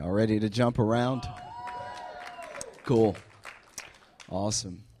Y'all ready to jump around? Cool.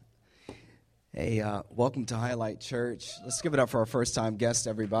 Awesome. Hey, welcome to Highlight Church. Let's give it up for our first-time guest,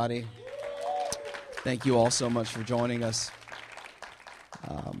 everybody. Thank you all so much for joining us.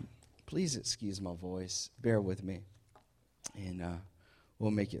 Please excuse my voice. Bear with me, and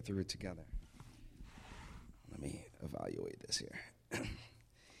we'll make it through together. Let me evaluate this here.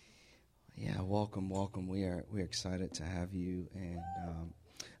 Yeah, welcome. We're excited to have you. And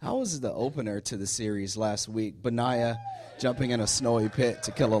how was the opener to the series last week? Benaiah jumping in a snowy pit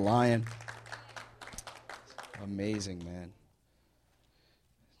to kill a lion. Amazing, man.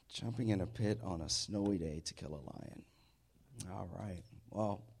 Jumping in a pit on a snowy day to kill a lion. All right.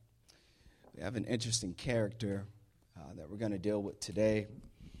 Well, we have an interesting character that we're going to deal with today.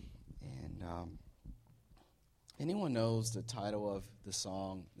 And anyone knows the title of the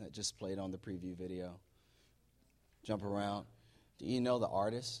song that just played on the preview video? Jump Around. Do you know the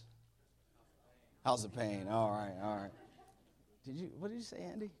artist? House of Pain. All right. What did you say,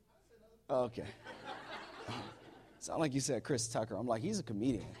 Andy? Oh, okay. Sound like you said Chris Tucker. I'm like, he's a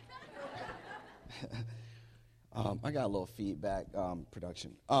comedian. I got a little feedback,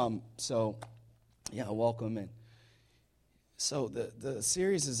 production. Yeah, welcome. And so the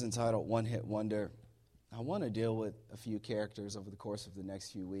series is entitled One Hit Wonder. I want to deal with a few characters over the course of the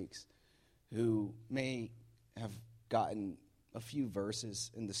next few weeks who may have gotten a few verses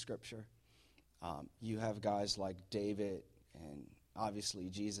in the scripture. You have guys like David and obviously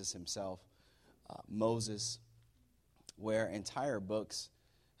Jesus himself, Moses, where entire books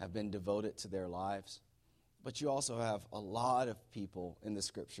have been devoted to their lives. But you also have a lot of people in the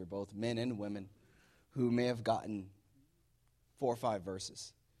scripture, both men and women, who may have gotten 4 or 5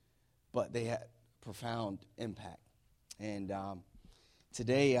 verses, but they had profound impact. And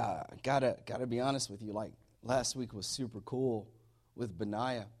today, gotta be honest with you, like last week was super cool with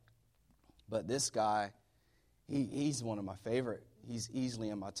Benaiah, but this guy, he's one of my favorite. He's easily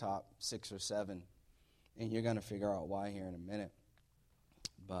in my top 6 or 7, and you're gonna figure out why here in a minute.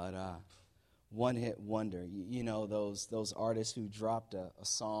 But one hit wonder, you know those artists who dropped a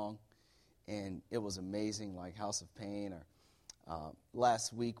song and it was amazing, like House of Pain, or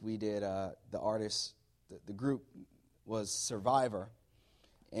last week we did the artist, the group was Survivor,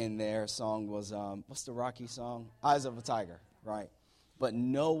 and their song was, what's the Rocky song? Eyes of a Tiger, right? But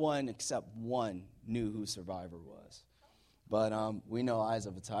no one except one knew who Survivor was. But we know Eyes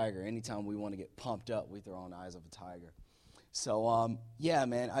of a Tiger. Anytime we want to get pumped up, we throw on Eyes of a Tiger. So, yeah,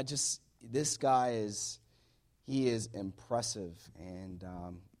 man, this guy he is impressive, and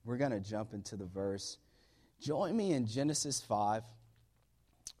we're going to jump into the verse. Join me in Genesis 5,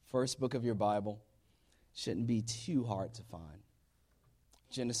 first book of your Bible. Shouldn't be too hard to find.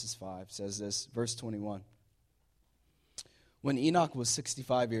 Genesis 5 says this, verse 21. When Enoch was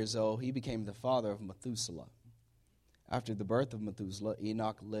 65 years old, he became the father of Methuselah. After the birth of Methuselah,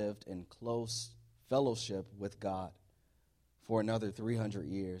 Enoch lived in close fellowship with God for another 300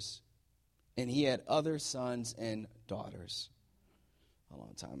 years. And he had other sons and daughters. Hold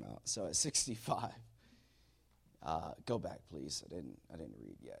on, time out. So at 65, go back, please. I didn't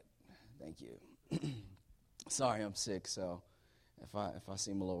read yet. Thank you. Sorry, I'm sick, so if I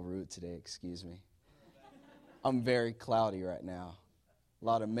seem a little rude today, excuse me. I'm very cloudy right now. A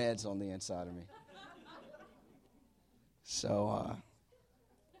lot of meds on the inside of me. So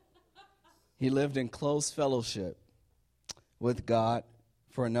he lived in close fellowship with God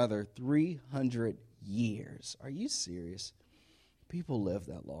for another 300 years. Are you serious? People live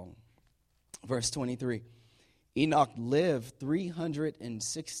that long. Verse 23. Enoch lived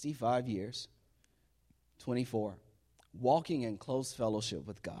 365 years. 24. Walking in close fellowship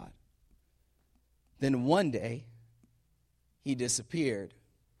with God. Then one day, he disappeared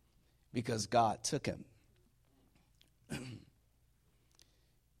because God took him.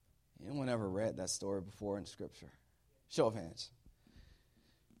 Anyone ever read that story before in Scripture? Show of hands.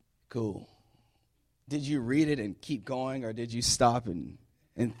 Cool. Did you read it and keep going, or did you stop and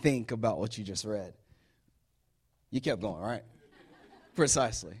think about what you just read? You kept going, right?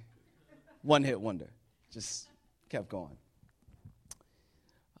 Precisely. One hit wonder. Just kept going.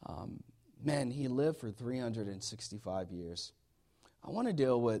 Man, he lived for 365 years. I want to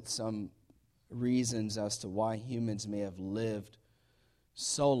deal with some reasons as to why humans may have lived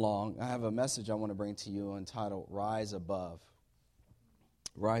so long. I have a message I want to bring to you entitled Rise Above.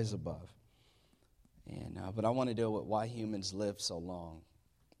 Rise Above. And but I want to deal with why humans lived so long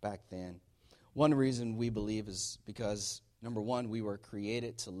back then. One reason we believe is because, number one, we were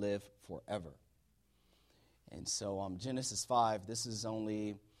created to live forever. And so Genesis 5, this is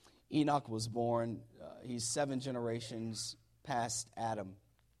only, Enoch was born, he's 7 generations past Adam.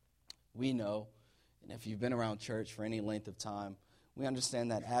 we know, and if you've been around church for any length of time, we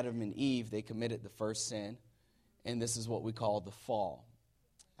understand that Adam and Eve, they committed the first sin, and this is what we call the fall.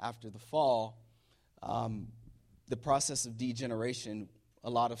 After the fall, the process of degeneration, a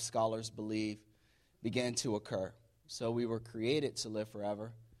lot of scholars believe, began to occur. So we were created to live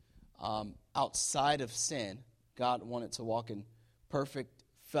forever. Outside of sin, God wanted to walk in perfect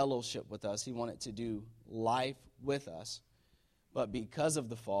fellowship with us. He wanted to do life with us. But because of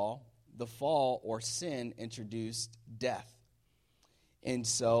the fall or sin introduced death. And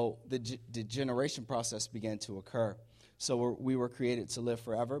so the degeneration process began to occur. So we were created to live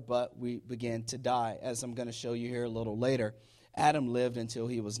forever, but we began to die. As I'm going to show you here a little later, Adam lived until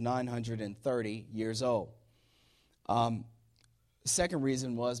he was 930 years old. Second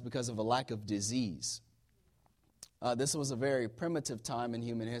reason was because of a lack of disease. This was a very primitive time in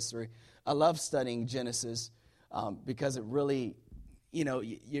human history. I love studying Genesis because it really,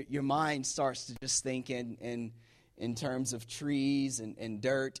 your mind starts to just think in terms of trees and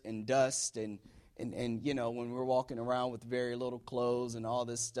dirt and dust and when we're walking around with very little clothes and all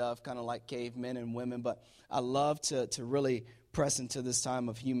this stuff, kind of like cavemen and women. But I love to really press into this time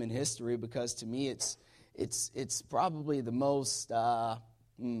of human history because to me it's probably the most, I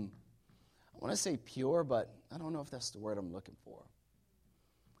want to say pure, but I don't know if that's the word I'm looking for.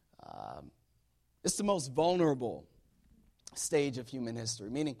 It's the most vulnerable stage of human history,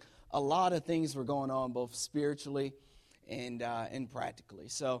 meaning a lot of things were going on both spiritually and practically.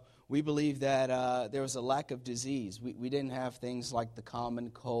 So we believe that there was a lack of disease. We didn't have things like the common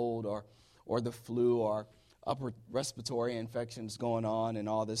cold or the flu or upper respiratory infections going on and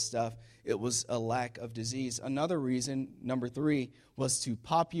all this stuff. It was a lack of disease. Another reason, number 3, was to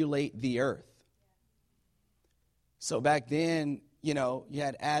populate the earth. So back then, you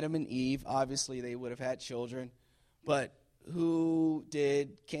had Adam and Eve. Obviously, they would have had children. But who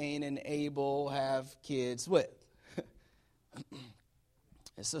did Cain and Abel have kids with?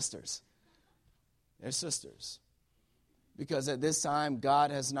 His sisters. Their sisters. Because at this time,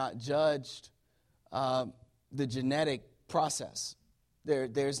 God has not judged the genetic process.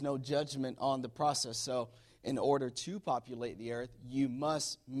 There's no judgment on the process. So in order to populate the earth, you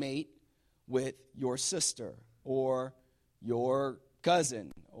must mate with your sister or your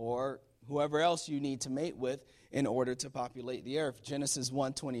cousin or whoever else you need to mate with in order to populate the earth. Genesis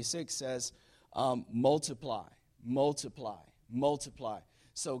 1:26 says, multiply, multiply, multiply.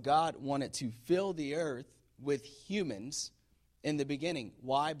 So God wanted to fill the earth with humans in the beginning.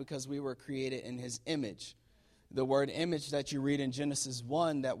 Why? Because we were created in his image. The word image that you read in Genesis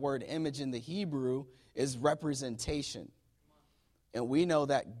 1, that word image in the Hebrew is representation. And we know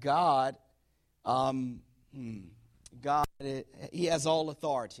that God, he has all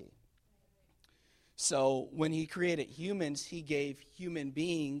authority. So when he created humans, he gave human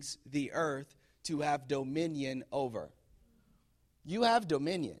beings the earth to have dominion over. You have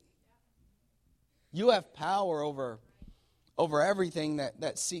dominion. You have power over everything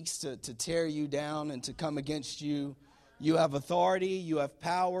that seeks to tear you down and to come against you. You have authority, you have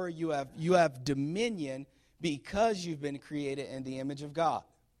power, you have dominion because you've been created in the image of God.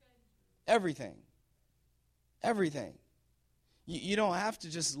 Everything. Everything. You don't have to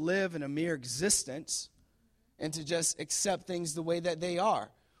just live in a mere existence and to just accept things the way that they are.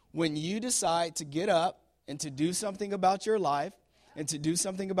 When you decide to get up and to do something about your life and to do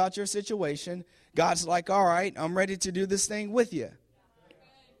something about your situation, God's like, all right, I'm ready to do this thing with you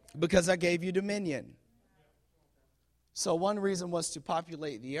because I gave you dominion. So one reason was to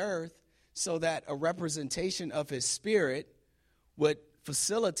populate the earth so that a representation of his spirit would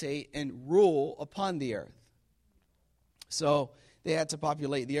facilitate and rule upon the earth. So they had to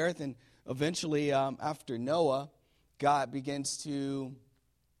populate the earth, and eventually after Noah, God begins to,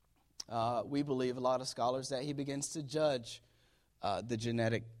 we believe, a lot of scholars, that he begins to judge the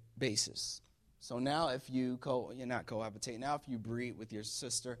genetic basis. So now if you're not cohabitate, now if you breed with your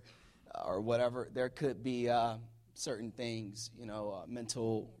sister or whatever, there could be certain things,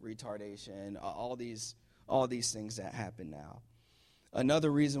 mental retardation, all these things that happen now.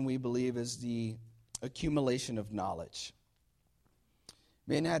 Another reason we believe is the accumulation of knowledge.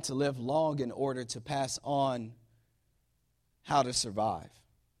 Men had to live long in order to pass on how to survive.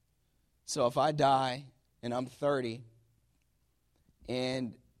 So if I die and I'm 30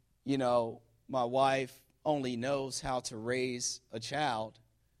 and, my wife only knows how to raise a child,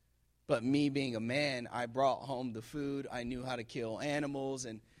 but me being a man, I brought home the food, I knew how to kill animals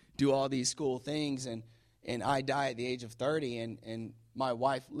and do all these cool things, and I die at the age of 30 and my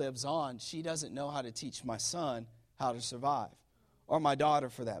wife lives on, she doesn't know how to teach my son how to survive, or my daughter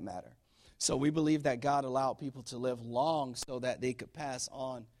for that matter. So we believe that God allowed people to live long so that they could pass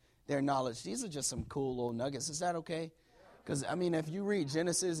on their knowledge. These are just some cool little nuggets. Is that okay? Because, I mean, if you read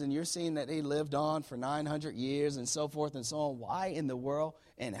Genesis and you're seeing that they lived on for 900 years and so forth and so on, why in the world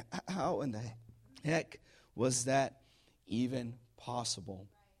and how in the heck was that even possible?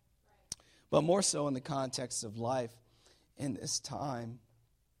 But more so in the context of life, in this time,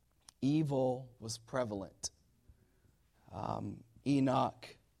 evil was prevalent.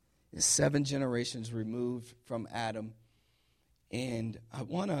 Enoch is 7 generations removed from Adam. And I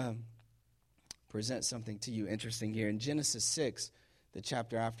want to present something to you interesting here. In Genesis 6, the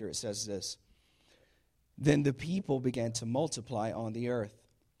chapter after, it says this: Then the people began to multiply on the earth,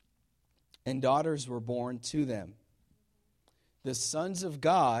 and daughters were born to them. The sons of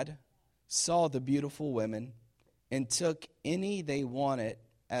God saw the beautiful women and took any they wanted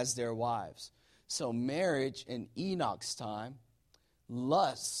as their wives. So marriage in Enoch's time,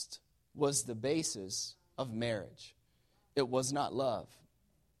 lust was the basis of marriage. It was not love.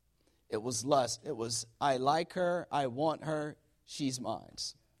 It was lust. It was, I like her, I want her, she's mine.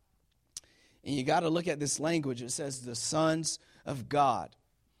 And you got to look at this language. It says the sons of God.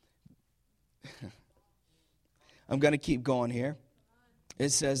 I'm going to keep going here. It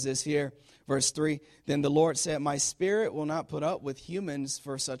says this here, verse 3, Then the Lord said, My spirit will not put up with humans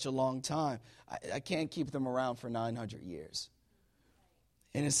for such a long time. I can't keep them around for 900 years.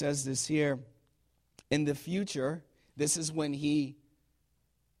 And it says this here, in the future, this is when he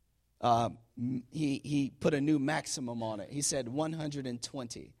put a new maximum on it. He said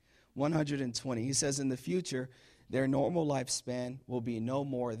 120. 120. He says in the future, their normal lifespan will be no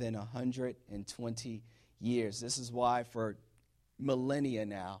more than 120 years. This is why for millennia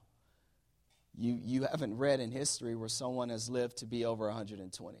now, you haven't read in history where someone has lived to be over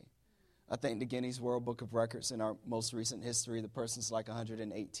 120. I think the Guinness World Book of Records in our most recent history, the person's like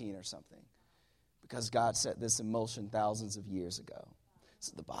 118 or something. Because God set this in motion thousands of years ago.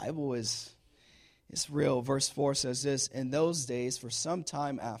 So the Bible is real. Verse 4 says this: In those days, for some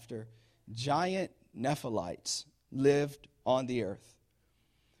time after, giant Nephilites lived on the earth.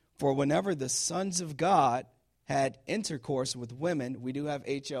 For whenever the sons of God had intercourse with women, we do have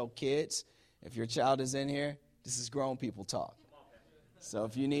HL kids. If your child is in here, this is grown people talk. So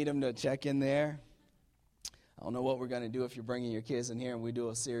if you need them to check in there, I don't know what we're going to do if you're bringing your kids in here and we do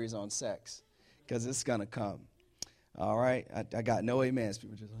a series on sex, because it's going to come. All right? I got no amens.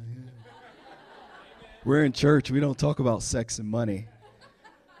 People just like, yeah. We're in church. We don't talk about sex and money.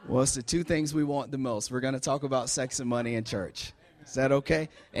 Well, it's the two things we want the most. We're going to talk about sex and money in church. Is that okay?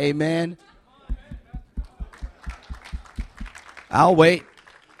 Amen. I'll wait.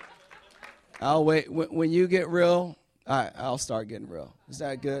 When you get real, I'll start getting real. Is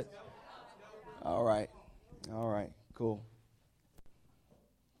that good? All right. Cool.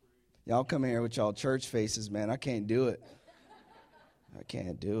 Y'all come here with y'all church faces, man. I can't do it.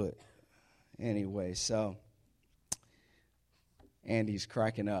 Anyway, so Andy's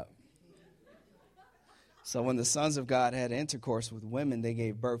cracking up. So when the sons of God had intercourse with women, they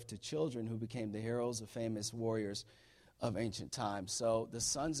gave birth to children who became the heroes of famous warriors of ancient times. So the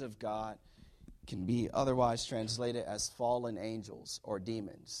sons of God can be otherwise translated as fallen angels or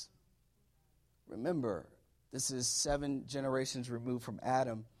demons. Remember, this is 7 generations removed from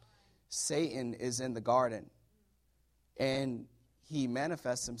Adam. Satan is in the garden, and he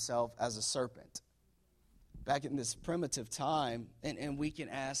manifests himself as a serpent. Back in this primitive time, and we can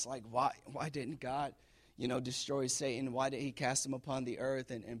ask, like, why didn't God, destroy Satan? Why did he cast him upon the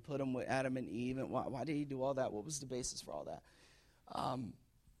earth and put him with Adam and Eve? And why did he do all that? What was the basis for all that?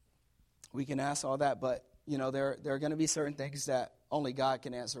 We can ask all that, but, there are going to be certain things that only God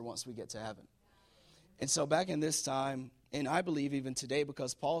can answer once we get to heaven. And so back in this time, and I believe even today,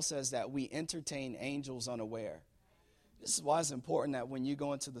 because Paul says that we entertain angels unaware. This is why it's important that when you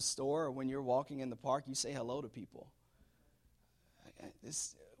go into the store or when you're walking in the park, you say hello to people.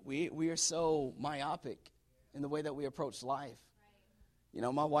 We are so myopic in the way that we approach life.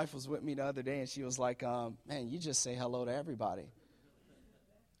 My wife was with me the other day, and she was like, man, you just say hello to everybody.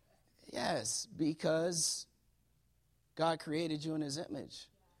 Yes, because God created you in his image.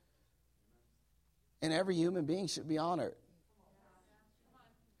 And every human being should be honored.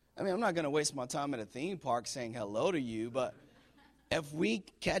 I mean, I'm not going to waste my time at a theme park saying hello to you, but if we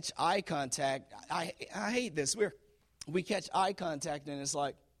catch eye contact, I hate this. We catch eye contact and it's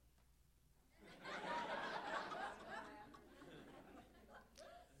like,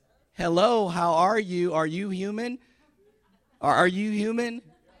 hello, how are you? Are you human? Are you human?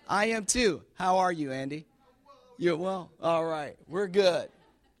 I am too. How are you, Andy? You're well? All right. We're good.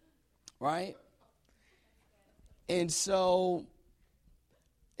 Right? And so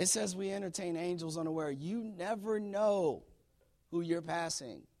it says we entertain angels unaware. You never know who you're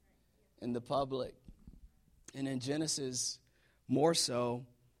passing. in the public. And in Genesis, more so,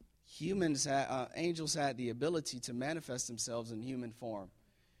 angels had the ability to manifest themselves in human form.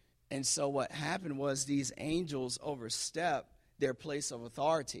 And so what happened was these angels overstepped their place of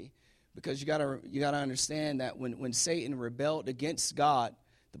authority, because you gotta understand that when Satan rebelled against God,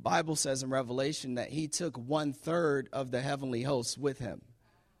 the Bible says in Revelation that he took 1/3 of the heavenly hosts with him.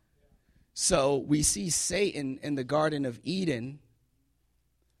 So we see Satan in the Garden of Eden,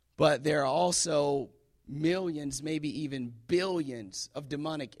 but there are also millions, maybe even billions of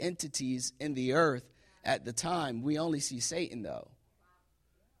demonic entities in the earth at the time. We only see Satan, though.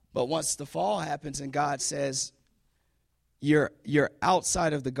 But once the fall happens and God says, you're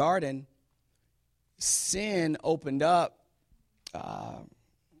outside of the garden, sin opened up.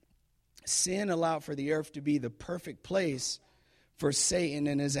 Sin allowed for the earth to be the perfect place for Satan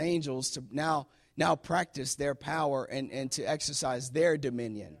and his angels to now practice their power and to exercise their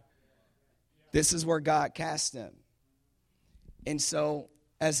dominion. This is where God cast them. And so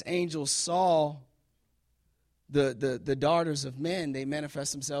as angels saw the daughters of men, they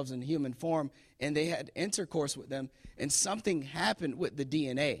manifest themselves in human form, and they had intercourse with them, and something happened with the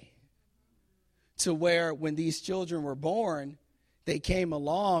DNA to where when these children were born, they came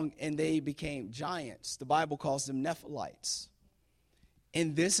along and they became giants. The Bible calls them Nephilites.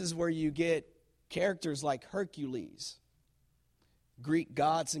 And this is where you get characters like Hercules, Greek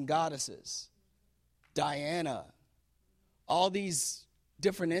gods and goddesses, Diana, all these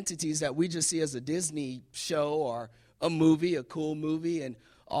different entities that we just see as a Disney show or a movie, a cool movie, and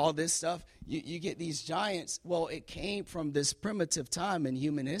all this stuff. You get these giants. Well, it came from this primitive time in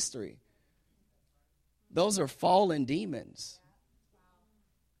human history. Those are fallen demons.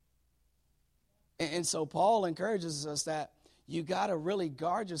 And so Paul encourages us that you got to really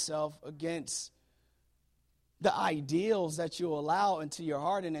guard yourself against the ideals that you allow into your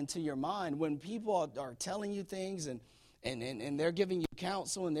heart and into your mind. When people are telling you things and they're giving you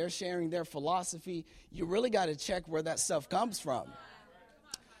counsel and they're sharing their philosophy, you really got to check where that stuff comes from.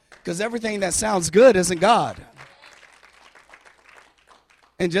 Because everything that sounds good isn't God.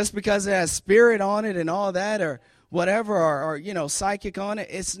 And just because it has spirit on it and all that or whatever or psychic on it,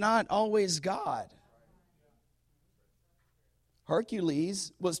 it's not always God.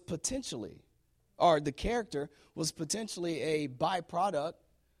 Hercules was potentially, or the character was potentially a byproduct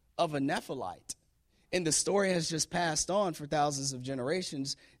of a Nephilite. And the story has just passed on for thousands of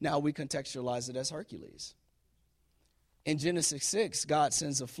generations. Now we contextualize it as Hercules. In Genesis 6, God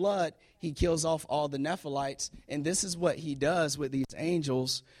sends a flood. He kills off all the Nephilites. And this is what he does with these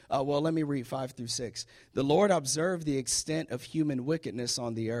angels. Let me read 5-6. The Lord observed the extent of human wickedness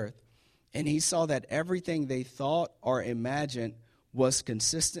on the earth, and he saw that everything they thought or imagined was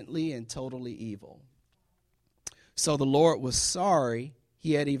consistently and totally evil. So the Lord was sorry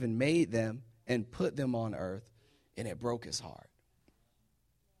he had even made them and put them on earth, and it broke his heart.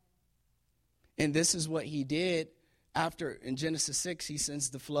 And this is what he did after, in Genesis 6, he sends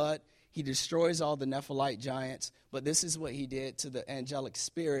the flood. He destroys all the Nephilite giants, but this is what he did to the angelic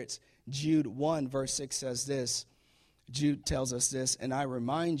spirits. Jude 1, verse 6 says this. Jude tells us this, and I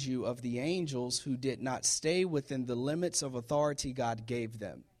remind you of the angels who did not stay within the limits of authority God gave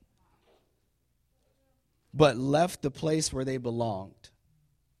them, but left the place where they belonged.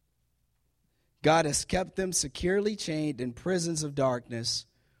 God has kept them securely chained in prisons of darkness,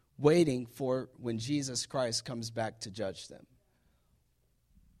 waiting for when Jesus Christ comes back to judge them.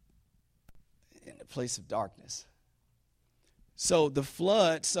 In the place of darkness. So the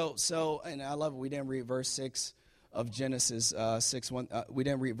flood, and I love it, we didn't read verse 6 of Genesis 6:1. We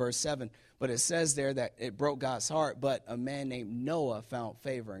didn't read verse 7, but it says there that it broke God's heart, but a man named Noah found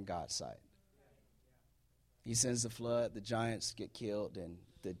favor in God's sight. He sends the flood, the giants get killed, and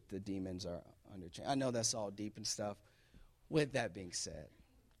the demons are under chain. I know that's all deep and stuff. With that being said,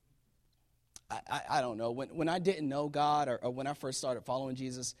 I don't know. When I didn't know God or when I first started following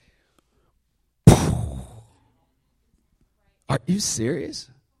Jesus, are you serious?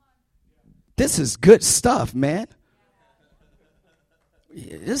 This is good stuff, man.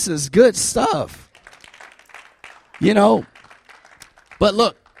 This is good stuff. But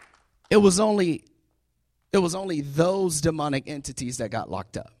look, it was only those demonic entities that got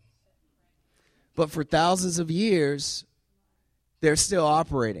locked up. But for thousands of years, they're still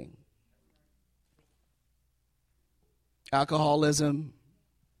operating. Alcoholism,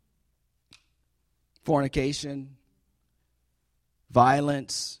 fornication,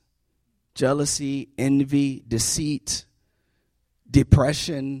 violence, jealousy, envy, deceit,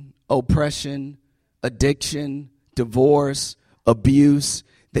 depression, oppression, addiction, divorce, abuse.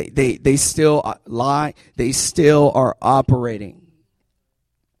 They still lie. They still are operating.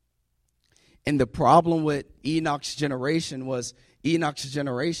 And the problem with Enoch's generation was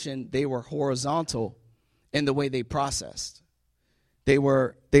they were horizontal in the way they processed. They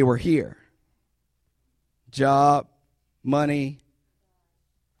were here. Job, money,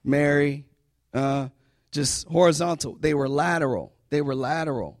 marry, just horizontal. They were lateral. They were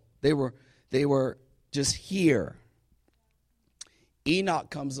just here. Enoch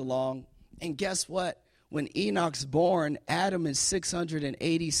comes along, and guess what? When Enoch's born, Adam is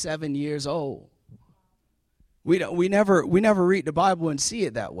 687 years old. We never read the Bible and see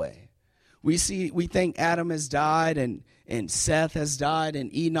it that way. We think Adam has died and Seth has died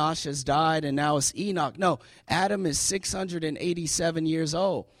and Enosh has died and now it's Enoch. No, Adam is 687 years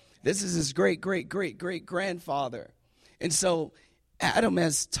old. This is his great-great-great-great-grandfather. And so Adam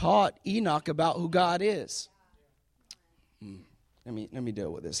has taught Enoch about who God is. Let me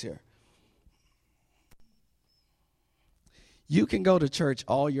deal with this here. You can go to church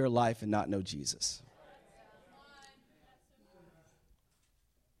all your life and not know Jesus.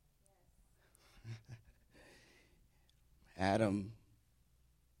 Adam,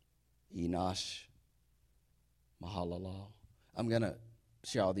 Enosh, Mahalalel. I'm going to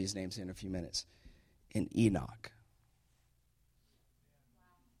share all these names in a few minutes. And Enoch.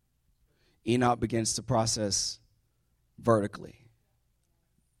 Enoch begins to process vertically.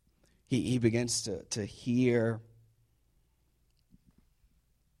 He begins to hear.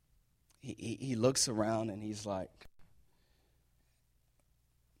 He looks around and he's like,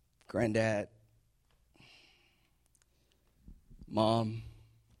 Granddad, Mom,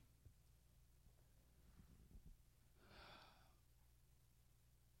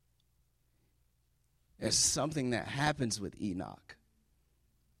 there's something that happens with Enoch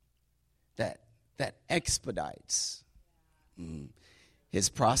that expedites his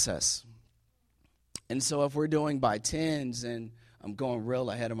process. And so if we're doing by tens, and I'm going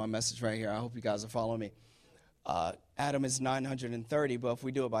real ahead of my message right here, I hope you guys are following me. Adam is 930, but if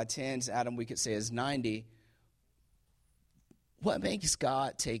we do it by tens, Adam we could say is 90. What makes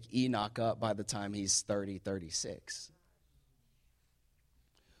God take Enoch up by the time he's 30, 36?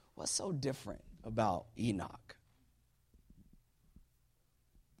 What's so different about Enoch?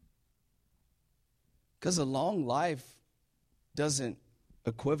 Because a long life doesn't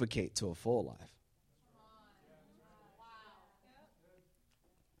equivocate to a full life.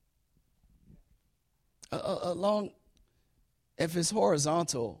 If it's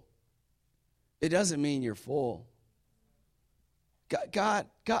horizontal, it doesn't mean you're full. God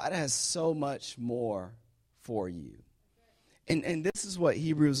has so much more for you. And this is what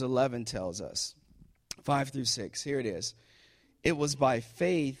Hebrews 11 tells us, 5-6. Here it is. It was by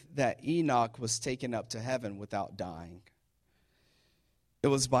faith that Enoch was taken up to heaven without dying. It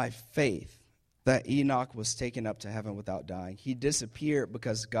was by faith that Enoch was taken up to heaven without dying. He disappeared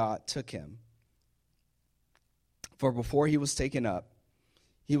because God took him. For before he was taken up,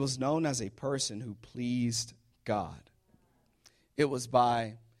 he was known as a person who pleased God. It was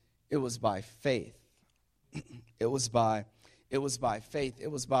by faith. It was by faith.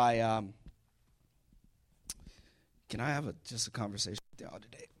 It was by can I have just a conversation with y'all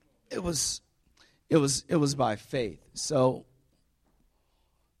today? It was by faith. So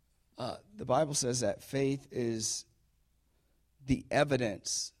the Bible says that faith is the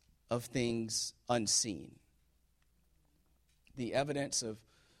evidence of things unseen. The evidence of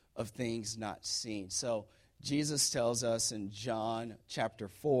things not seen. So Jesus tells us in John chapter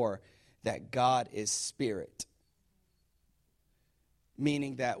 4 that God is spirit.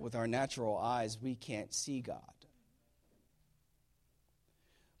 Meaning that with our natural eyes, we can't see God.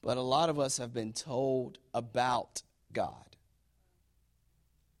 But a lot of us have been told about God.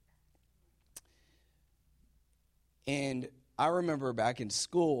 And I remember back in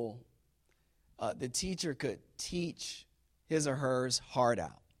school, the teacher could teach his or hers heart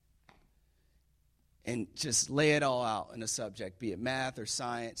out and just lay it all out in a subject, be it math or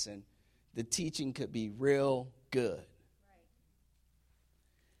science, and the teaching could be real good. Right.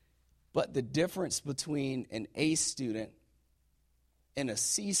 But the difference between an A student and a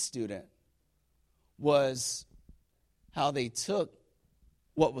C student was how they took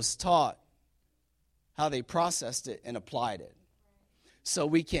what was taught, how they processed it and applied it. So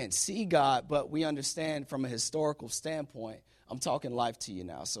we can't see God, but we understand from a historical standpoint. I'm talking life to you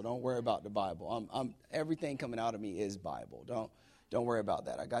now, so don't worry about the Bible. Everything coming out of me is Bible. Don't worry about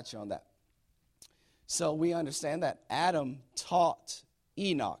that. I got you on that. So we understand that Adam taught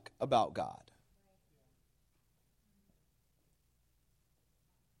Enoch about God.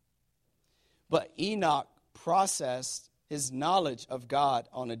 But Enoch processed his knowledge of God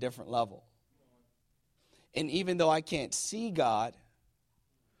on a different level. And even though I can't see God,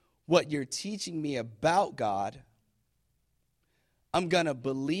 what you're teaching me about God. I'm going to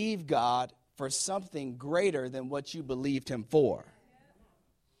believe God for something greater than what you believed him for.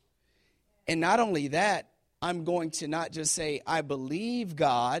 And not only that, I'm going to not just say, I believe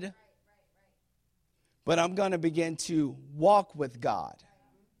God, but I'm going to begin to walk with God.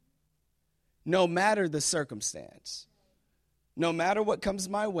 No matter the circumstance, no matter what comes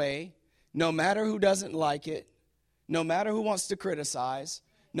my way, no matter who doesn't like it, no matter who wants to criticize,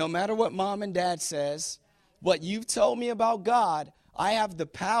 no matter what mom and dad says, what you've told me about God, I have the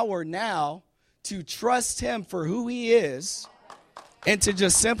power now to trust him for who he is and to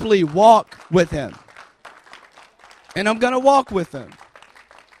just simply walk with him. And I'm going to walk with him.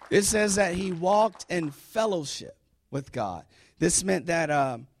 It says that he walked in fellowship with God. This meant that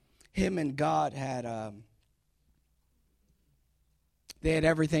him and God had they had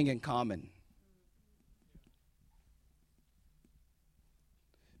everything in common.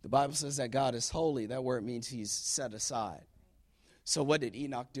 The Bible says that God is holy. That word means he's set aside. So what did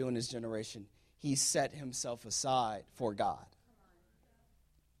Enoch do in his generation? He set himself aside for God.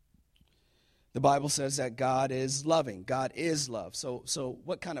 The Bible says that God is loving. God is love. So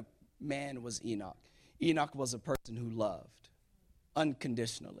what kind of man was Enoch? Enoch was a person who loved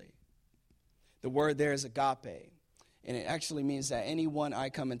unconditionally. The word there is agape. And it actually means that anyone I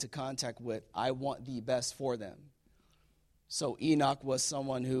come into contact with, I want the best for them. So Enoch was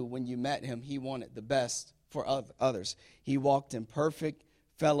someone who, when you met him, he wanted the best for others. He walked in perfect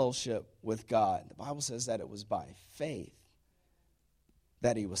fellowship with God. The Bible says that it was by faith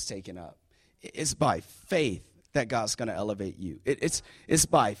that he was taken up. It's by faith that God's going to elevate you. It's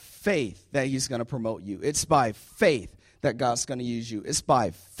by faith that he's going to promote you. It's by faith that God's going to use you. It's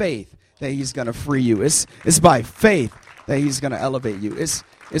by faith that he's going to free you. It's by faith that he's going to elevate you.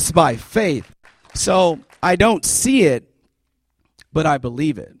 It's by faith. So I don't see it, but I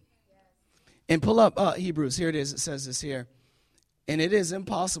believe it. And pull up Hebrews. Here it is. It says this here. And it is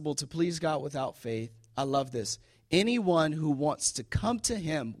impossible to please God without faith. I love this. Anyone who wants to come to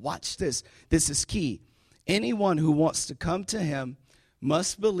him, watch this. This is key. Anyone who wants to come to him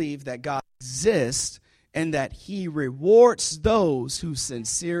must believe that God exists and that he rewards those who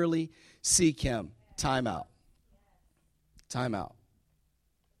sincerely seek him. Time out. Time out.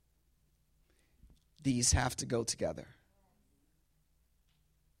 These have to go together.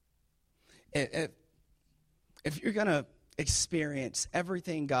 If you're going to experience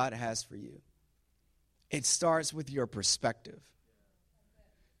everything God has for you, it starts with your perspective.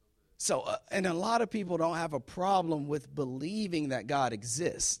 So, and a lot of people don't have a problem with believing that God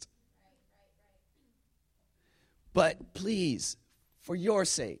exists. But please, for your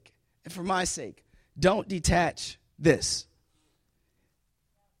sake and for my sake, don't detach this.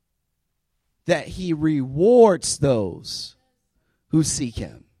 That he rewards those who seek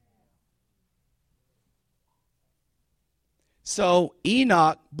him. So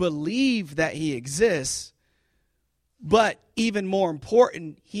Enoch believed that he exists, but even more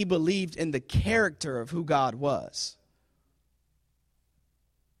important, he believed in the character of who God was.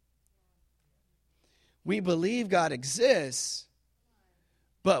 We believe God exists,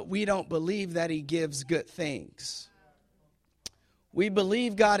 but we don't believe that he gives good things. We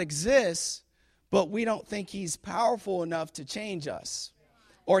believe God exists, but we don't think he's powerful enough to change us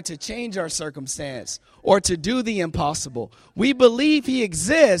or to change our circumstance or to do the impossible. We believe he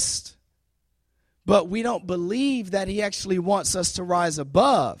exists, but we don't believe that he actually wants us to rise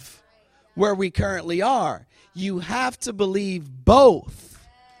above where we currently are. You have to believe both.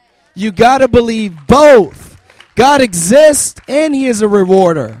 You got to believe both. God exists and he is a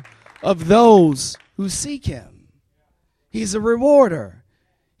rewarder of those who seek him. He's a rewarder.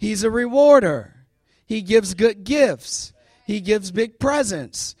 He's a rewarder. He gives good gifts. He gives big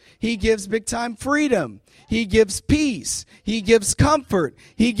presents. He gives big time freedom. He gives peace. He gives comfort.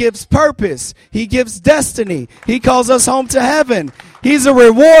 He gives purpose. He gives destiny. He calls us home to heaven. He's a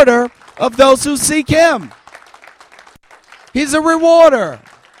rewarder of those who seek him. He's a rewarder.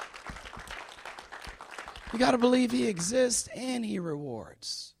 You got to believe he exists and he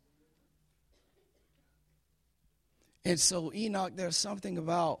rewards. And so Enoch, there's something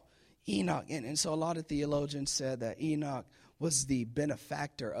about Enoch. And so a lot of theologians said that Enoch was the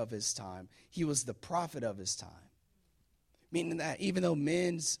benefactor of his time. He was the prophet of his time. Meaning that even though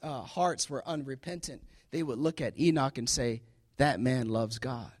men's hearts were unrepentant, they would look at Enoch and say, that man loves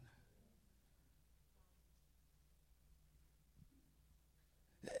God.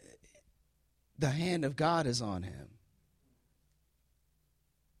 The hand of God is on him.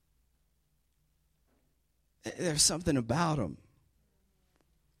 There's something about him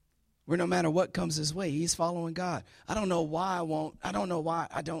where no matter what comes his way, he's following God. I don't know why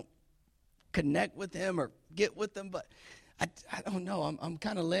I don't connect with him or get with him, but I don't know. I'm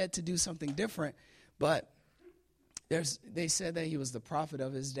kind of led to do something different. But they said that he was the prophet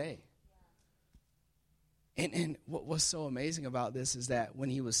of his day. And what was so amazing about this is that when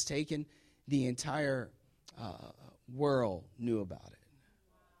he was taken, the entire world knew about it.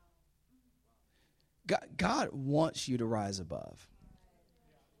 God wants you to rise above.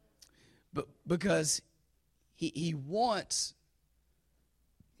 But because he wants,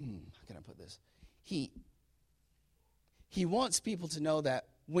 how can I put this? He wants people to know that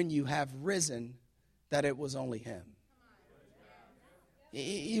when you have risen, that it was only him.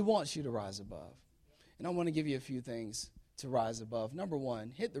 He wants you to rise above. And I want to give you a few things to rise above. Number one,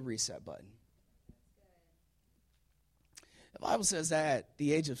 hit the reset button. The Bible says that at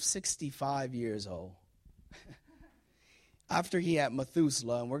the age of 65 years old, after he had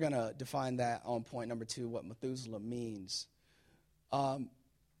Methuselah, and we're going to define that on point number 2, what Methuselah means,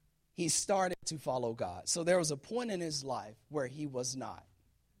 he started to follow God. So there was a point in his life where he was not,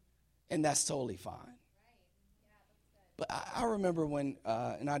 and that's totally fine. But I remember when,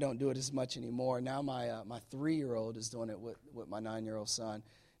 and I don't do it as much anymore, now my 3-year-old is doing it with my 9-year-old son.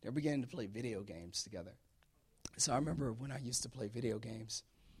 They're beginning to play video games together. So I remember when I used to play video games,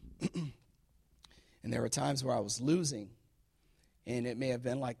 and there were times where I was losing, and it may have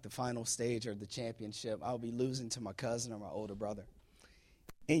been like the final stage or the championship. I would be losing to my cousin or my older brother.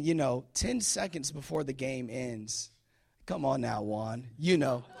 And, 10 seconds before the game ends, come on now, Juan,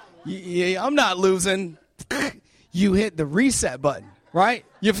 I'm not losing. You hit the reset button, right?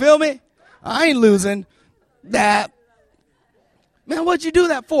 You feel me? I ain't losing. That. Man, what'd you do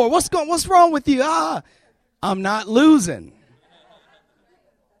that for? What's wrong with you? I'm not losing.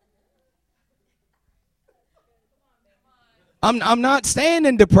 I'm not staying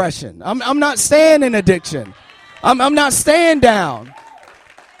in depression. I'm not staying in addiction. I'm not staying down.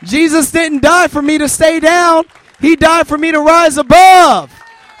 Jesus didn't die for me to stay down. He died for me to rise above.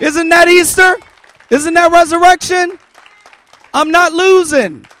 Isn't that Easter? Isn't that resurrection? I'm not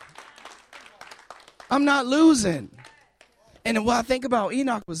losing. I'm not losing. And what I think about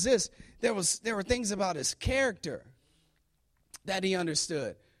Enoch was this. There were things about his character that he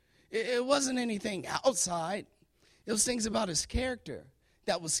understood. It wasn't anything outside. It was things about his character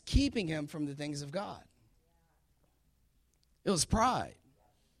that was keeping him from the things of God. It was pride.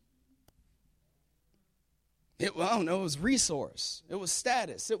 It was resource. It was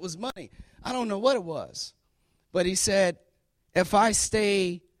status. It was money. I don't know what it was. But he said, if I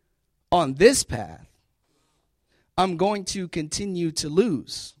stay on this path, I'm going to continue to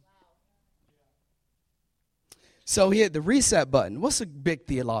lose. So he hit the reset button. What's a big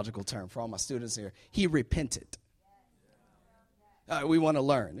theological term for all my students here? He repented. We want to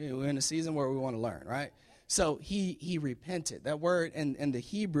learn. We're in a season where we want to learn, right? So he repented. That word in the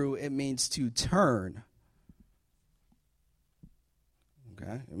Hebrew, it means to turn.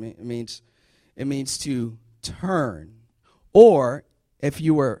 Okay, it means to turn. Or if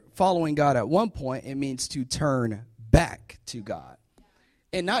you were following God at one point, it means to turn back to God.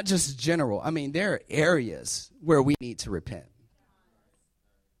 And not just general. There are areas where we need to repent.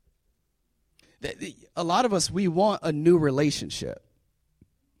 A lot of us, we want a new relationship.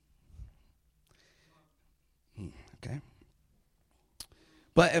 Okay.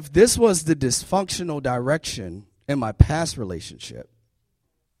 But if this was the dysfunctional direction in my past relationship,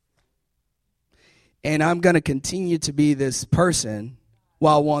 and I'm going to continue to be this person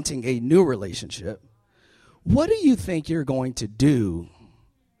while wanting a new relationship, what do you think you're going to do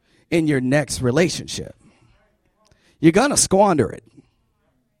in your next relationship? You're going to squander it.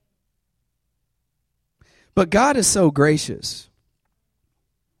 But God is so gracious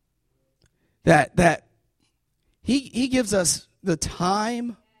that he gives us the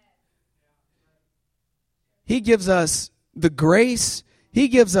time. He gives us the grace. He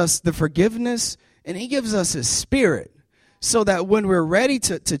gives us the forgiveness. And he gives us his spirit so that when we're ready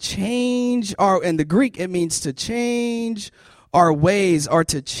to change in the Greek, it means to change our ways, or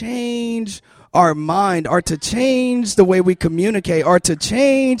to change our mind, or to change the way we communicate, or to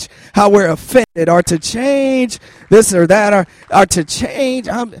change how we're offended, or to change this or that, or to change.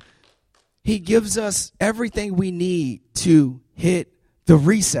 He gives us everything we need to hit the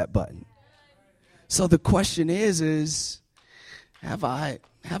reset button. So the question is, have I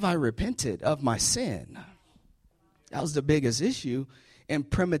repented of my sin? That was the biggest issue in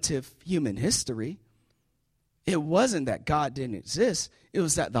primitive human history. It wasn't that God didn't exist. It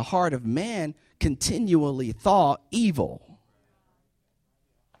was that the heart of man continually thought evil.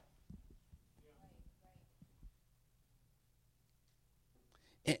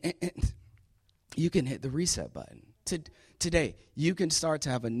 And you can hit the reset button. today. You can start to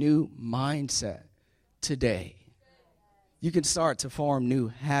have a new mindset today. You can start to form new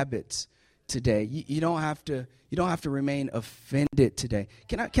habits today. You don't have to remain offended today.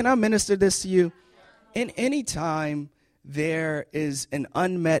 Can I minister this to you? In any time there is an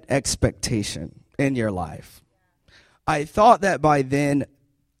unmet expectation in your life, I thought that by then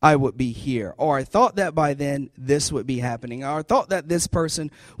I would be here, or I thought that by then this would be happening, or I thought that this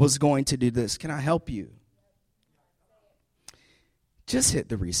person was going to do this. Can I help you? Just hit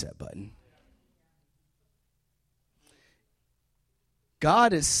the reset button.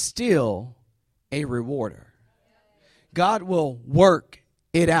 God is still a rewarder. God will work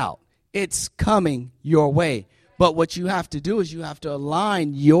it out. It's coming your way. But what you have to do is you have to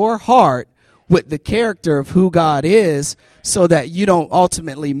align your heart with the character of who God is so that you don't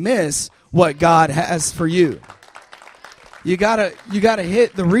ultimately miss what God has for you. You gotta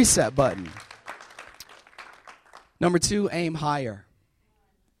hit the reset button. Number 2, aim higher.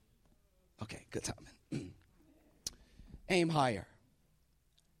 Okay, good timing. Aim higher.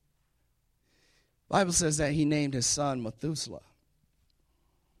 Bible says that he named his son Methuselah.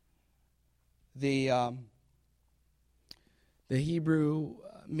 The Hebrew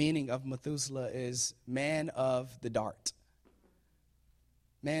meaning of Methuselah is man of the dart.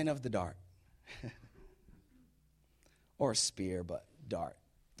 Man of the dart. Or spear, but dart.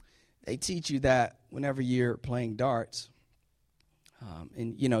 They teach you that whenever you're playing darts,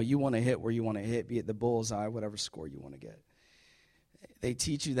 and you want to hit where you want to hit, be it the bullseye, whatever score you want to get. They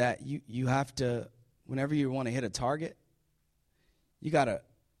teach you that you have to, whenever you want to hit a target, you got to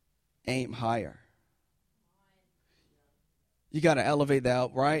aim higher. You got to elevate that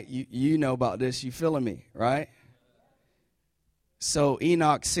up, right? You know about this. You feeling me, right? So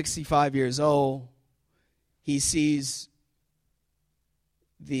Enoch, 65 years old, he sees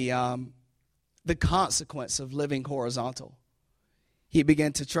the consequence of living horizontal. He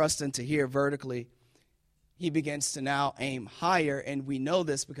began to trust and to hear vertically. He begins to now aim higher, and we know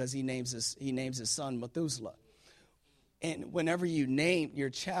this because he names his son Methuselah. And whenever you name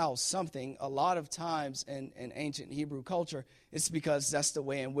your child something, a lot of times in ancient Hebrew culture, it's because that's the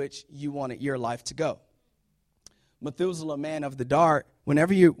way in which you wanted your life to go. Methuselah, man of the dart,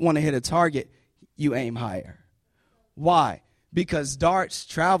 whenever you want to hit a target, you aim higher. Why? Because darts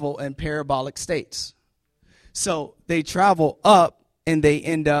travel in parabolic states. So they travel up and they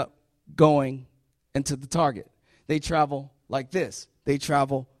end up going into the target. They travel like this. They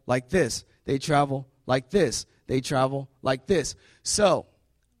travel like this. They travel like this. They travel like this. So,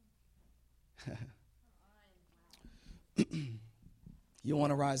 you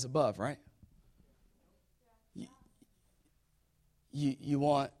want to rise above, right? You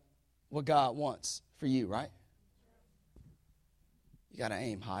want what God wants for you, right? You got to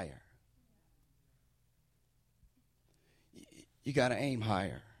aim higher. You got to aim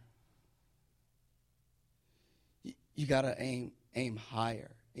higher. You got to aim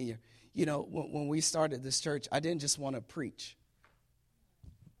higher. You know, when we started this church, I didn't just want to preach.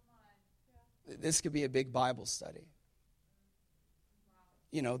 This could be a big Bible study.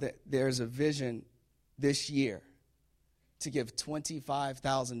 You know, there's a vision this year to give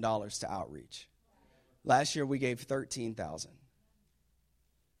 $25,000 to outreach. Last year we gave $13,000.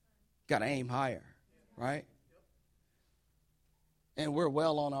 Got to aim higher, right? And we're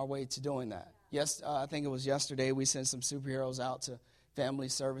well on our way to doing that. Yes, I think it was yesterday we sent some superheroes out to family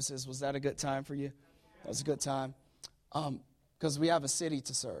services. Was that a good time for you? That was a good time. Because we have a city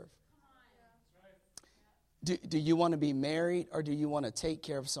to serve. Do you want to be married, or do you want to take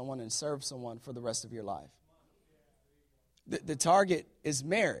care of someone and serve someone for the rest of your life? The target is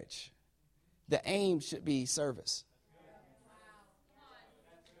marriage. The aim should be service.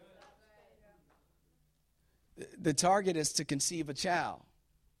 The target is to conceive a child.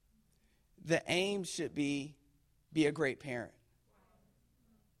 The aim should be a great parent.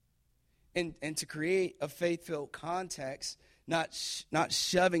 And to create a faith-filled context, not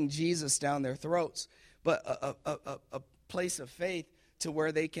shoving Jesus down their throats, but a place of faith to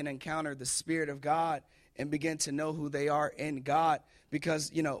where they can encounter the Spirit of God and begin to know who they are in God.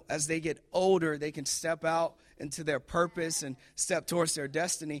 Because, you know, as they get older, they can step out into their purpose and step towards their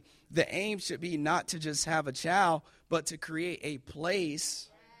destiny. The aim should be not to just have a child, but to create a place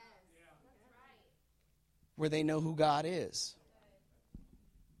where they know who God is.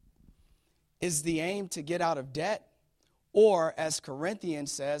 Is the aim to get out of debt? Or, as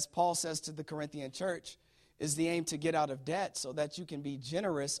Corinthians says, Paul says to the Corinthian church, is the aim to get out of debt so that you can be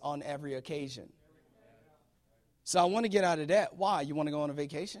generous on every occasion? So I want to get out of debt. Why? You want to go on a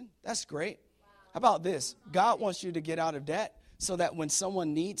vacation? That's great. How about this? God wants you to get out of debt so that when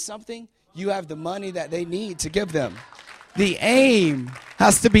someone needs something, you have the money that they need to give them. The aim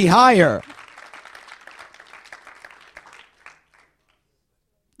has to be higher.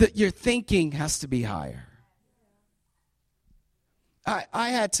 Your thinking has to be higher. I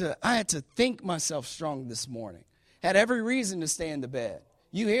had to think myself strong this morning. Had every reason to stay in the bed.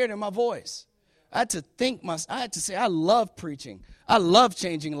 You hear it in my voice. I had to say, I love preaching. I love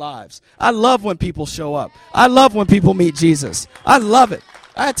changing lives. I love when people show up. I love when people meet Jesus. I love it.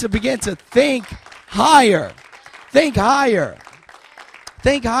 I had to begin to think higher. Think higher.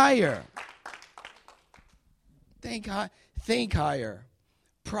 Think higher. Think higher.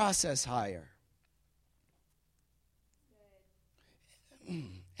 Process higher.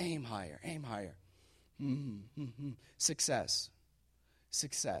 Aim higher. Aim higher. Success.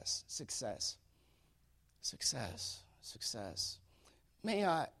 Success. Success. Success. Success. May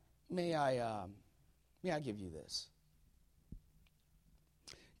I give you this?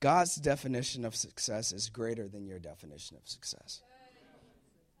 God's definition of success is greater than your definition of success.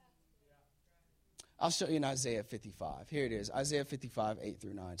 I'll show you in Isaiah 55. Here it is. Isaiah 55,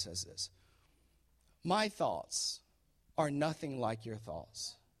 8-9 says this. My thoughts are nothing like your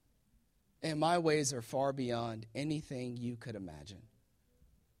thoughts, and my ways are far beyond anything you could imagine.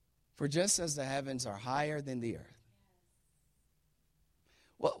 For just as the heavens are higher than the earth.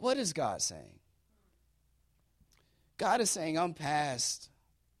 What is God saying? God is saying, I'm past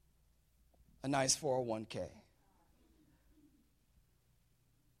a nice 401k.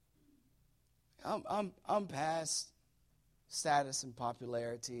 I'm past status and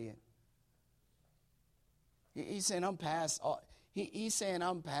popularity. He's saying I'm past all. He's saying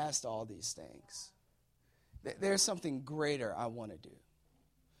I'm past all these things. There's something greater I want to do.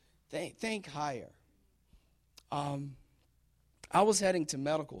 Think higher. I was heading to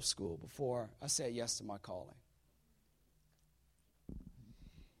medical school before I said yes to my calling.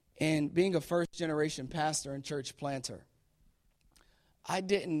 And being a first-generation pastor and church planter, I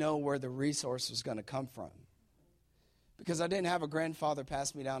didn't know where the resource was going to come from because I didn't have a grandfather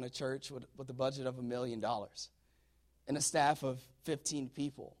pass me down to church with a budget of $1 million and a staff of 15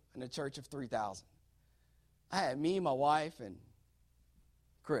 people and a church of 3,000. I had me, my wife, and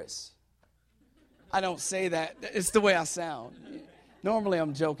Chris. I don't say that. It's the way I sound. Normally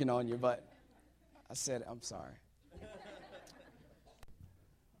I'm joking on you, but I said, I'm sorry.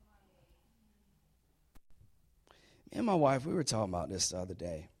 Me and my wife, we were talking about this the other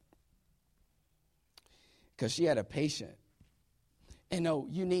day. Because she had a patient. And no,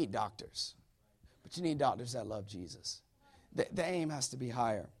 you need doctors. But you need doctors that love Jesus. The aim has to be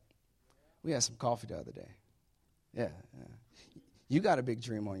higher. We had some coffee the other day. Yeah. You got a big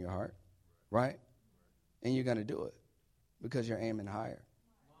dream on your heart, right? And you're going to do it because you're aiming higher.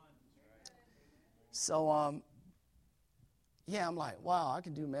 So, I'm like, wow, I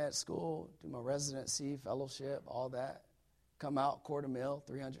can do med school, do my residency, fellowship, all that. Come out, $250,000,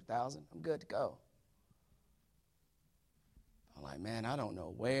 $300,000. I'm good to go. I'm like, man, I don't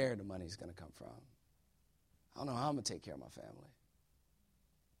know where the money's going to come from. I don't know how I'm going to take care of my family.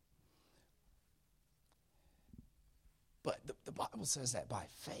 But the Bible says that by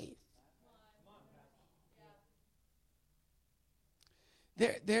faith.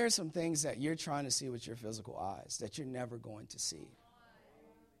 There are some things that you're trying to see with your physical eyes that you're never going to see.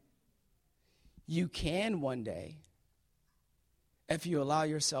 You can one day if you allow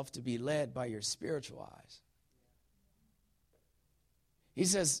yourself to be led by your spiritual eyes. He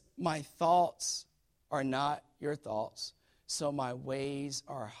says, my thoughts are not your thoughts, so my ways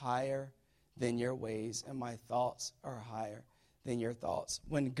are higher than your ways, and my thoughts are higher than your thoughts.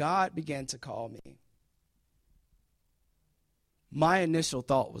 When God began to call me, my initial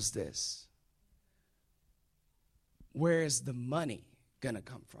thought was this: where is the money going to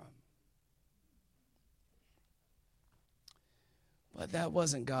come from? But that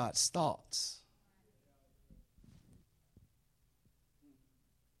wasn't God's thoughts.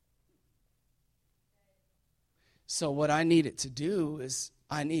 So what I needed to do is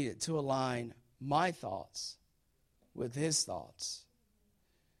I needed to align my thoughts with his thoughts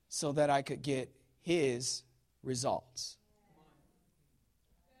so that I could get his results.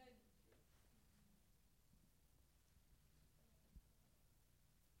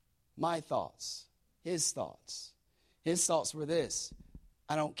 My thoughts, his thoughts. His thoughts were this: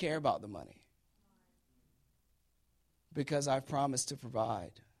 I don't care about the money because I've promised to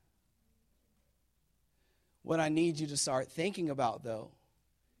provide. What I need you to start thinking about, though,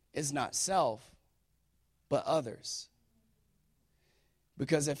 is not self, but others.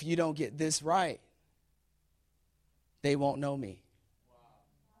 Because if you don't get this right, they won't know me.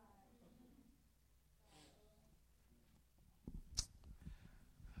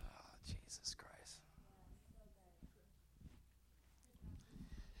 Oh, Jesus Christ.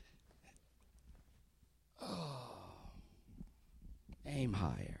 Aim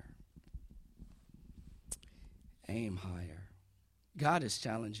higher. Aim higher. God is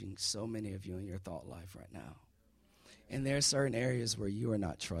challenging so many of you in your thought life right now. And there are certain areas where you are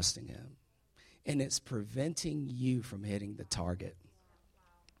not trusting him. And it's preventing you from hitting the target.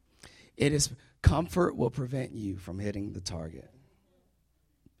 Comfort will prevent you from hitting the target.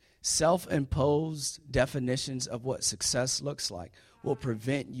 Self-imposed definitions of what success looks like will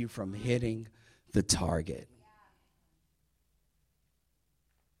prevent you from hitting the target.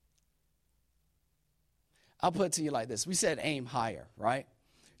 I'll put it to you like this. We said aim higher, right?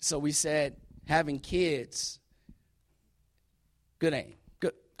 So we said having kids, good aim,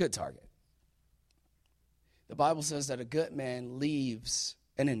 good target. The Bible says that a good man leaves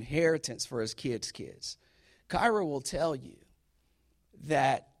an inheritance for his kids' kids. Kyra will tell you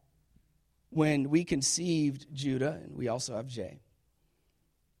that when we conceived Judah, and we also have Jay,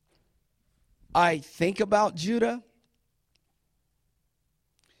 I think about Judah,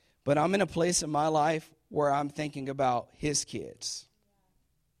 but I'm in a place in my life where I'm thinking about his kids.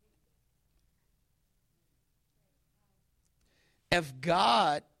 If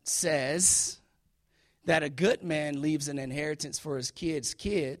God says that a good man leaves an inheritance for his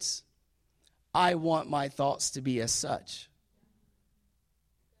kids, I want my thoughts to be as such.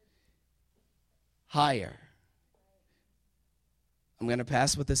 Higher. I'm going to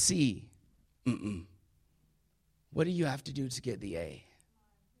pass with a C. What do you have to do to get the A?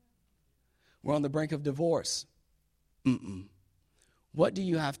 We're on the brink of divorce. What do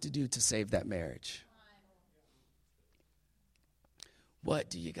you have to do to save that marriage?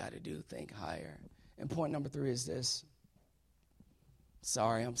 What do you got to do? Think higher. And point number 3 is this.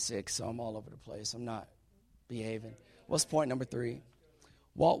 Sorry, I'm sick, so I'm all over the place. I'm not behaving. What's point number 3?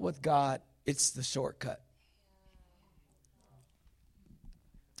 Walk with God. It's the shortcut.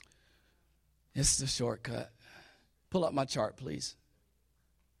 It's the shortcut. Pull up my chart, please.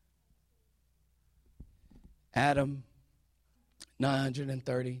 Adam,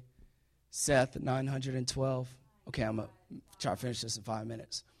 930. Seth, 912. Okay, I'm going to try to finish this in 5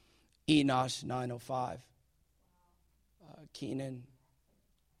 minutes. Enosh, 905. Canaan,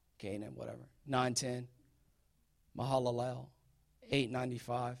 whatever, 910. Mahalalel,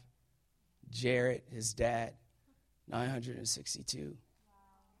 895. Jared, his dad, 962.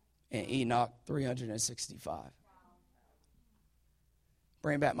 And Enoch, 365.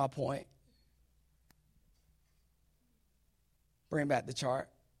 Bring back my point. Bring back the chart.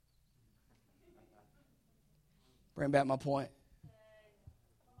 Bring back my point.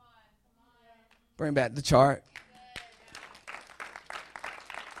 Bring back the chart.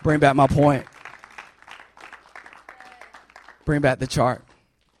 Bring back my point. Bring back the chart.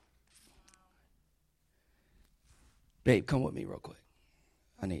 Babe, come with me real quick.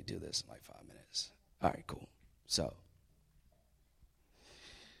 I need to do this in like 5 minutes. All right, cool. So,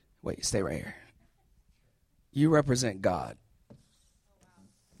 wait, stay right here. You represent God.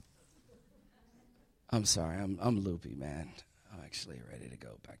 I'm sorry, I'm loopy, man. I'm actually ready to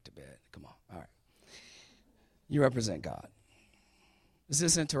go back to bed. Come on, all right. You represent God. Is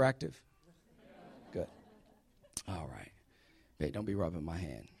this interactive? Good. All right. Babe, don't be rubbing my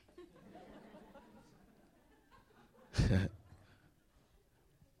hand.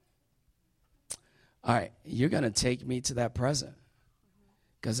 All right, you're going to take me to that present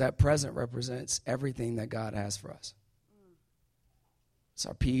because that present represents everything that God has for us. It's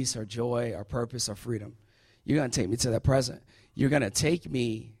our peace, our joy, our purpose, our freedom. You're going to take me to that present. You're going to take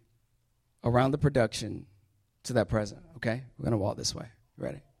me around the production to that present, okay? We're going to walk this way. You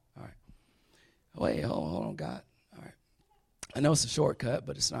ready? All right. Wait, hold on, God. All right. I know it's a shortcut,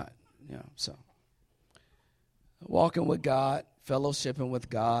 but it's not, so. Walking with God, fellowshipping with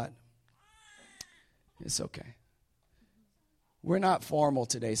God. It's okay. We're not formal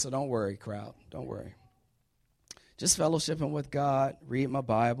today, so don't worry, crowd. Don't worry. Just fellowshipping with God, read my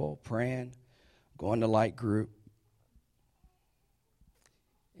Bible, praying, going to light group.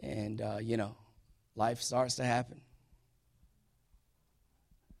 And, life starts to happen.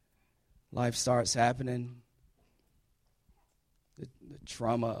 Life starts happening. The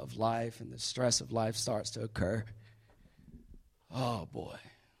trauma of life and the stress of life starts to occur. Oh, boy.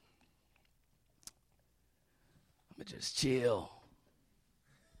 I'm going to just chill.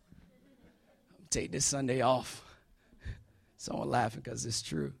 I'm going to take this Sunday off. Someone laughing because it's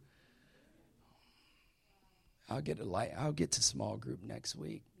true. I'll get to small group next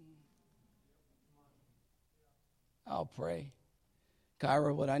week. I'll pray.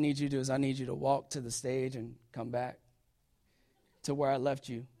 Kyra, what I need you to do is I need you to walk to the stage and come back to where I left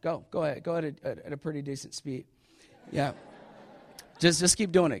you. Go ahead. Go ahead at a pretty decent speed. Yeah. Just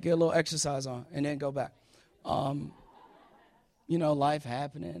keep doing it. Get a little exercise on and then go back. life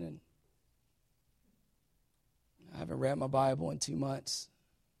happening, and I haven't read my Bible in 2 months.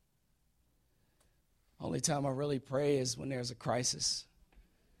 Only time I really pray is when there's a crisis.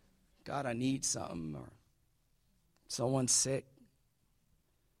 God, I need something, or someone's sick.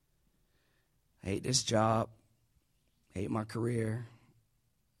 I hate this job. Hate my career.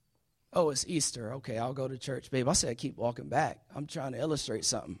 Oh, it's Easter. Okay, I'll go to church. Babe, I said keep walking back. I'm trying to illustrate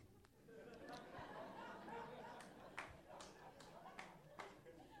something.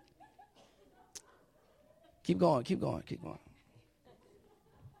 Keep going.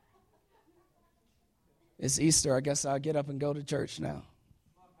 It's Easter. I guess I'll get up and go to church now.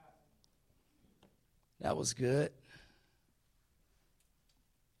 That was good.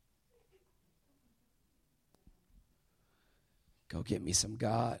 Go get me some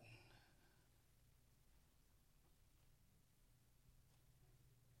God.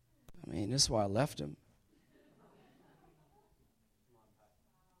 I mean, this is why I left him.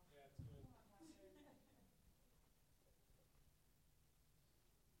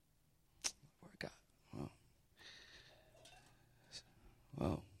 Where God?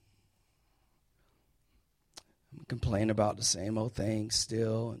 Well, I'm complaining about the same old thing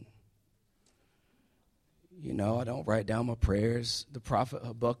still, and I don't write down my prayers. The prophet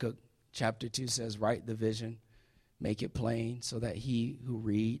Habakkuk, chapter 2 says, write the vision, make it plain, so that he who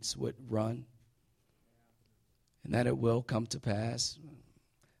reads would run, and that it will come to pass.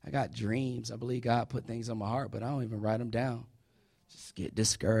 I got dreams. I believe God put things on my heart, but I don't even write them down. Just get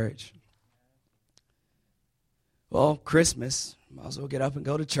discouraged. Well, Christmas, might as well get up and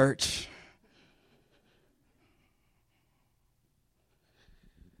go to church.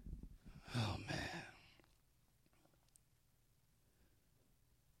 Oh, man.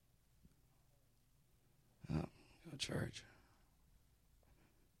 Go to church.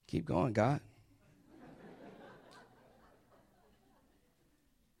 Keep going, God.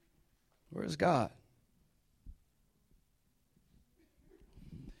 Where's God?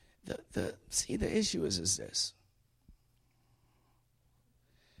 The issue is this.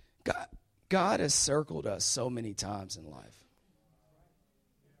 God has circled us so many times in life.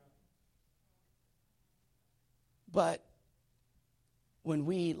 But when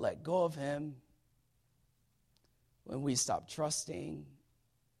we let go of him, when we stop trusting,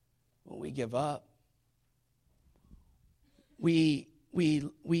 when we give up, we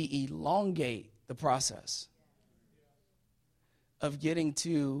elongate the process of getting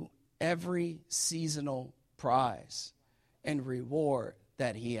to every seasonal prize and reward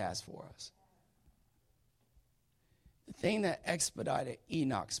that he has for us. The thing that expedited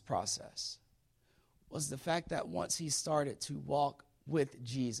Enoch's process was the fact that once he started to walk with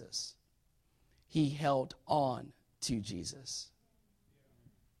Jesus, he held on to Jesus.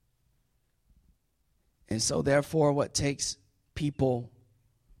 And so therefore, what takes people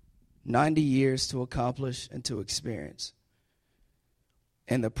 90 years to accomplish and to experience,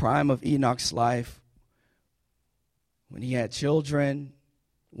 in the prime of Enoch's life, when he had children,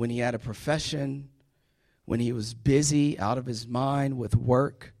 when he had a profession, when he was busy out of his mind with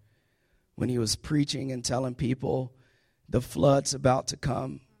work, when he was preaching and telling people the flood's about to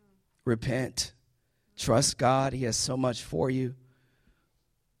come, repent, trust God, he has so much for you.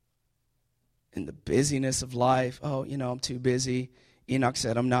 In the busyness of life, I'm too busy. Enoch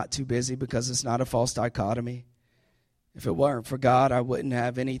said, I'm not too busy, because it's not a false dichotomy. If it weren't for God, I wouldn't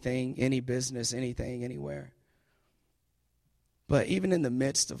have anything, any business, anything, anywhere. But even in the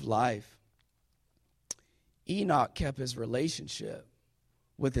midst of life, Enoch kept his relationship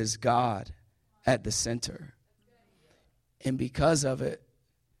with his God at the center. And because of it,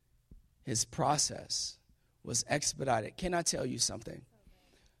 his process was expedited. Can I tell you something?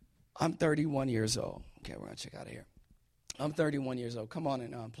 I'm 31 years old. Okay, we're going to check out of here. I'm 31 years old. Come on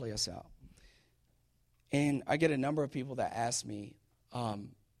and play us out. And I get a number of people that ask me,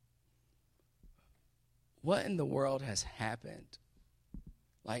 what in the world has happened?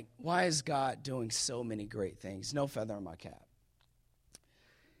 Like, why is God doing so many great things? No feather in my cap.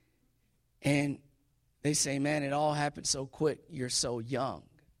 And they say, man, it all happened so quick. You're so young.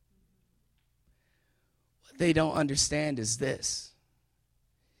 What they don't understand is this.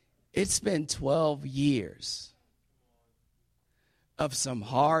 It's been 12 years of some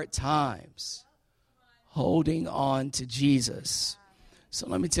hard times holding on to Jesus. So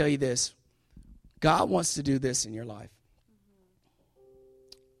let me tell you this. God wants to do this in your life.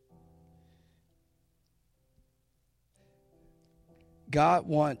 God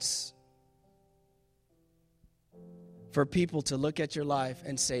wants for people to look at your life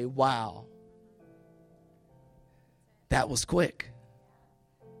and say, wow, that was quick.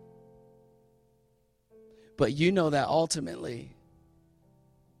 But you know that ultimately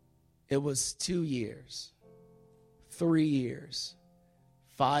It was 2 years, 3 years,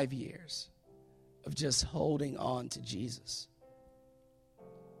 5 years of just holding on to Jesus.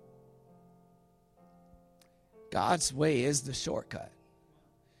 God's way is the shortcut.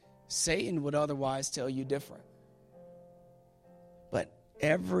 Satan would otherwise tell you different. But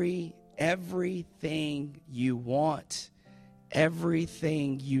everything you want,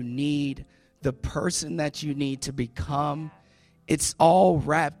 everything you need, the person that you need to become, it's all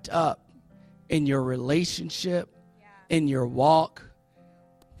wrapped up in your relationship, in your walk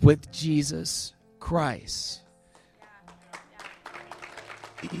with Jesus Christ.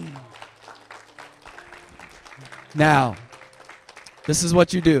 Now, this is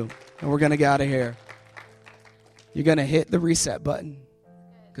what you do, and we're going to get out of here. You're going to hit the reset button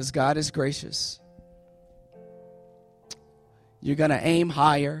because God is gracious. You're going to aim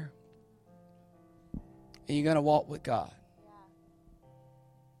higher, and you're going to walk with God.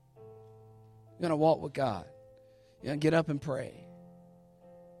 You're going to walk with God. You're going to get up and pray.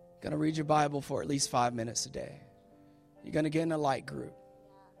 You're going to read your Bible for at least 5 minutes a day. You're going to get in a light group.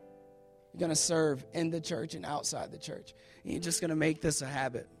 You're going to serve in the church and outside the church. And you're just going to make this a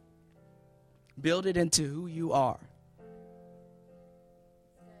habit. Build it into who you are.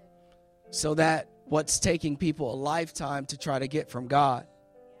 So that what's taking people a lifetime to try to get from God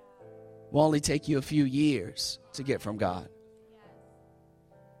will only take you a few years to get from God.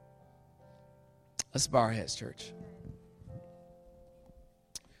 Let's bow our heads, church.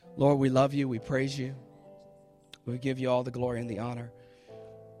 Lord, we love you. We praise you. We give you all the glory and the honor.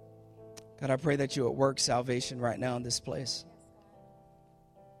 God, I pray that you would work salvation right now in this place.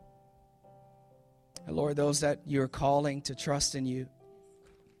 And Lord, those that you're calling to trust in you,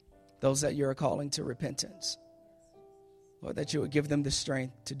 those that you're calling to repentance, Lord, that you would give them the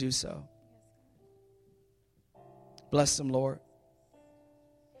strength to do so. Bless them, Lord.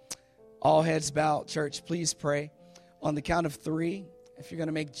 All heads bowed, church, please pray. On the count of 3, if you're going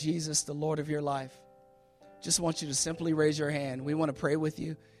to make Jesus the Lord of your life, just want you to simply raise your hand. We want to pray with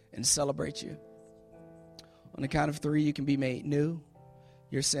you and celebrate you. On the count of 3, you can be made new.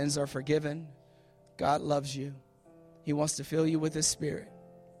 Your sins are forgiven. God loves you. He wants to fill you with his spirit.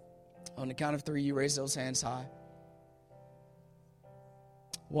 On the count of 3, you raise those hands high.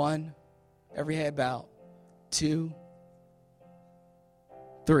 1, every head bowed. 2,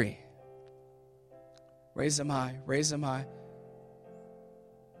 3. Raise them high. Raise them high.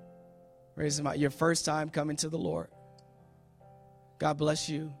 Raise them high. Your first time coming to the Lord. God bless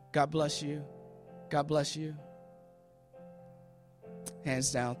you. God bless you. God bless you.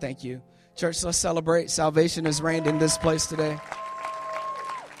 Hands down. Thank you. Church, let's celebrate. Salvation has reigned in this place today.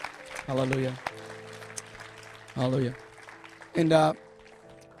 Hallelujah. Hallelujah. And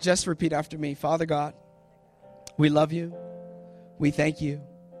just repeat after me. Father God, we love you. We thank you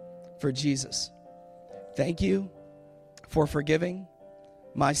for Jesus. Thank you for forgiving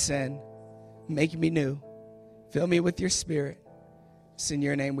my sin. Make me new. Fill me with your spirit. It's in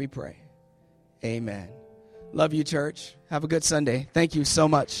your name we pray. Amen. Love you, church. Have a good Sunday. Thank you so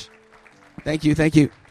much. Thank you. Thank you.